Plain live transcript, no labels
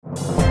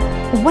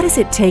What does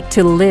it take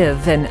to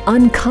live an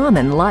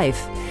uncommon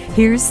life?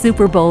 Here's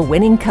Super Bowl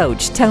winning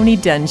coach Tony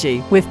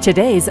Dungy with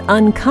today's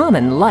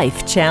Uncommon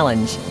Life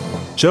Challenge.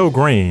 Joe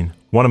Green,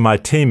 one of my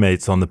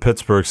teammates on the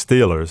Pittsburgh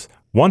Steelers,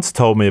 once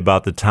told me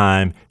about the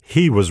time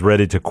he was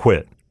ready to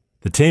quit.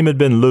 The team had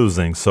been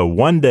losing, so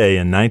one day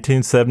in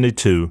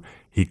 1972,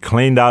 he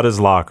cleaned out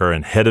his locker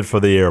and headed for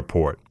the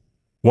airport.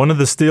 One of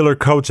the Steeler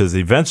coaches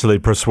eventually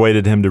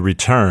persuaded him to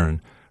return,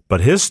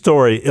 but his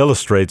story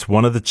illustrates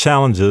one of the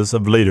challenges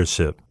of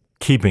leadership,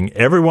 keeping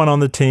everyone on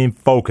the team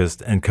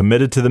focused and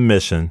committed to the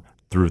mission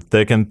through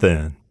thick and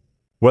thin.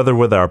 Whether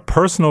with our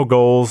personal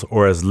goals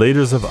or as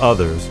leaders of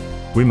others,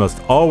 we must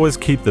always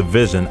keep the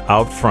vision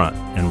out front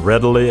and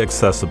readily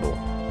accessible.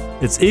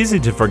 It's easy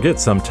to forget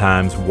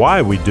sometimes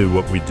why we do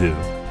what we do,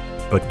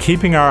 but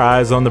keeping our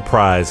eyes on the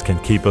prize can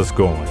keep us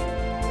going.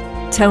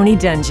 Tony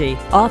Dungy,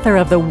 author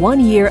of the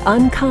 1-Year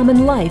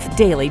Uncommon Life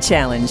Daily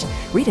Challenge.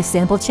 Read a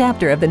sample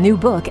chapter of the new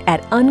book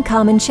at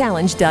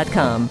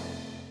uncommonchallenge.com.